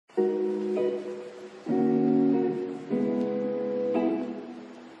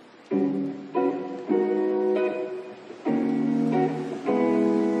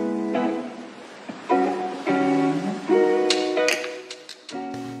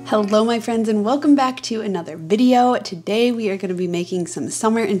Hello my friends and welcome back to another video. Today we are going to be making some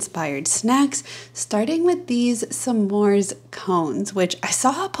summer inspired snacks, starting with these s'mores cones, which I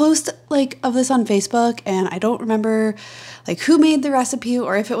saw a post of this on Facebook and I don't remember who made the recipe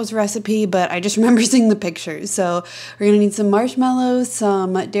or if it was a recipe, but I just remember seeing the pictures. So we're going to need some marshmallows,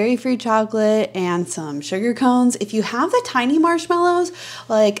 some dairy-free chocolate, and some sugar cones. If you have the tiny marshmallows,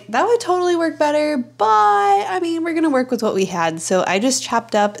 that would totally work better, but I mean, we're going to work with what we had. So I just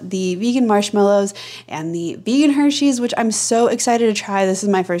chopped up the vegan marshmallows and the vegan Hershey's, which I'm so excited to try. This is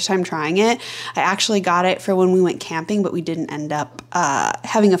my first time trying it. I actually got it for when we went camping, but we didn't end up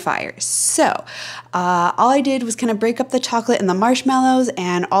having a fire. So all I did was kind of break up the chocolate and the marshmallows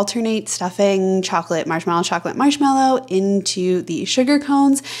and alternate stuffing chocolate, marshmallow into the sugar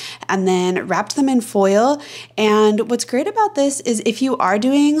cones and then wrapped them in foil. And what's great about this is if you are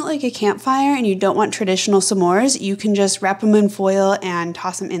doing a campfire and you don't want traditional s'mores, you can just wrap them in foil and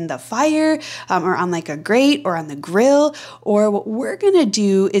toss them in the fire or on a grate or on the grill. Or what we're gonna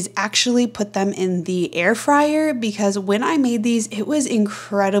do is actually put them in the air fryer, because when I made these, it was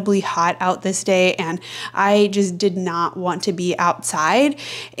incredibly hot out this day and I just did not want to be outside.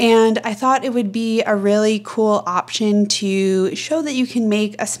 And I thought it would be a really cool option to show that you can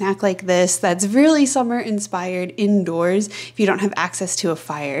make a snack like this that's really summer inspired indoors if you don't have access to a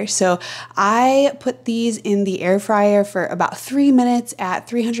fire. So I put these in the air fryer for about 3 minutes at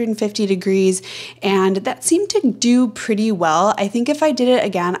 350 degrees, and that seemed to do pretty well. I think if I did it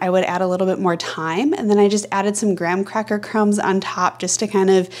again, I would add a little bit more time, and then I just added some graham cracker crumbs on top just to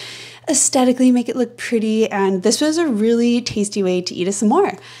kind of aesthetically make it look pretty, and this was a really tasty way to eat a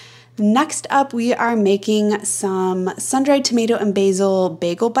s'more. Next up, we are making some sun-dried tomato and basil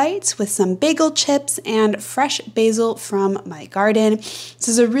bagel bites with some bagel chips and fresh basil from my garden. This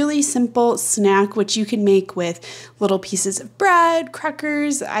is a really simple snack which you can make with little pieces of bread,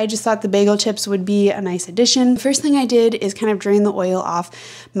 crackers. I just thought the bagel chips would be a nice addition. The first thing I did is kind of drain the oil off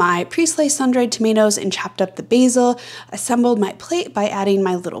my pre-sliced sun-dried tomatoes and chopped up the basil, assembled my plate by adding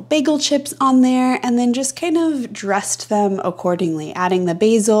my little bagel chips on there, and then just kind of dressed them accordingly, adding the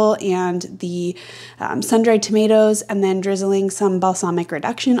basil and the sun-dried tomatoes, and then drizzling some balsamic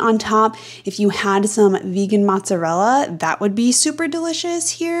reduction on top. If you had some vegan mozzarella, that would be super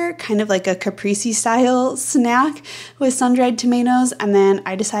delicious here, kind of like a Caprese style snack with sun-dried tomatoes. And then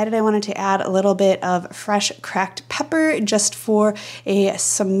I decided I wanted to add a little bit of fresh cracked pepper just for a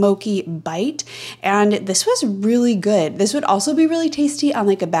smoky bite. And this was really good. This would also be really tasty on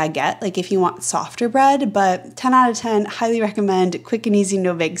a baguette, if you want softer bread, but 10 out of 10, highly recommend, quick and easy,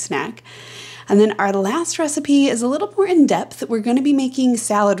 no big snack. And then our last recipe is a little more in depth. We're going to be making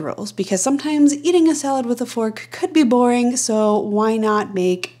salad rolls because sometimes eating a salad with a fork could be boring, so why not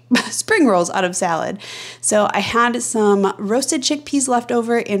make spring rolls out of salad? So I had some roasted chickpeas left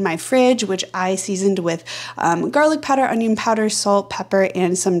over in my fridge, which I seasoned with garlic powder, onion powder, salt, pepper,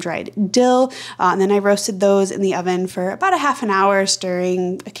 and some dried dill. And then I roasted those in the oven for about a half an hour,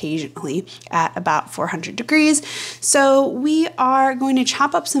 stirring occasionally at about 400 degrees. So we are going to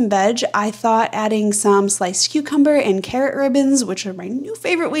chop up some veg. I thought adding some sliced cucumber and carrot ribbons, which are my new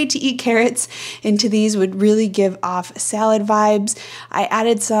favorite way to eat carrots, into these would really give off salad vibes. I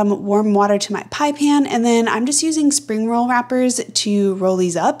added some warm water to my pie pan, and then I'm just using spring roll wrappers to roll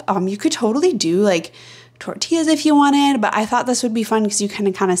these up. You could totally do tortillas if you wanted, but I thought this would be fun because you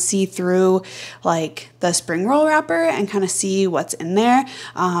can kind of see through the spring roll wrapper and kind of see what's in there.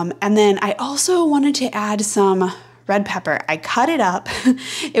 And then I also wanted to add some red pepper. I cut it up.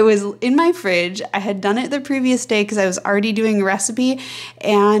 It was in my fridge. I had done it the previous day because I was already doing a recipe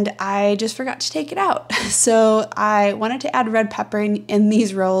and I just forgot to take it out. So I wanted to add red pepper in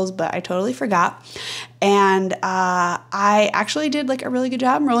these rolls, but I totally forgot. And I actually did a really good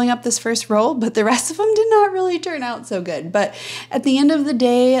job rolling up this first roll, but the rest of them did not really turn out so good. But at the end of the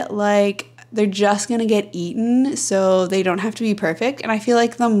day, they're just gonna get eaten, so they don't have to be perfect. And I feel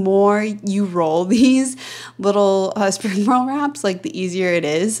the more you roll these little spring roll wraps, the easier it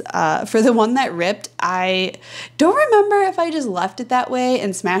is. For the one that ripped, I don't remember if I just left it that way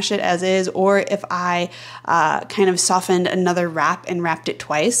and smashed it as is, or if I kind of softened another wrap and wrapped it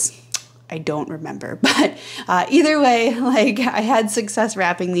twice. I don't remember, but either way, I had success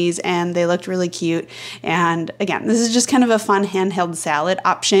wrapping these and they looked really cute. And again, this is just kind of a fun handheld salad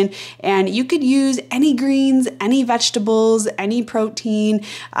option, and you could use any greens, any vegetables, any protein.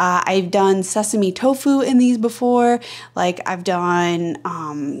 I've done sesame tofu in these before. I've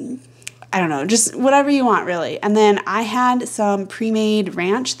done I don't know, just whatever you want really. And then I had some pre-made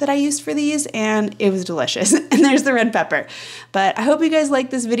ranch that I used for these and it was delicious. And there's the red pepper. But I hope you guys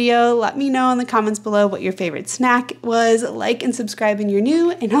liked this video. Let me know in the comments below what your favorite snack was. Like and subscribe when you're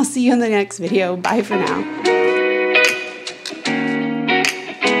new, and I'll see you in the next video. Bye for now.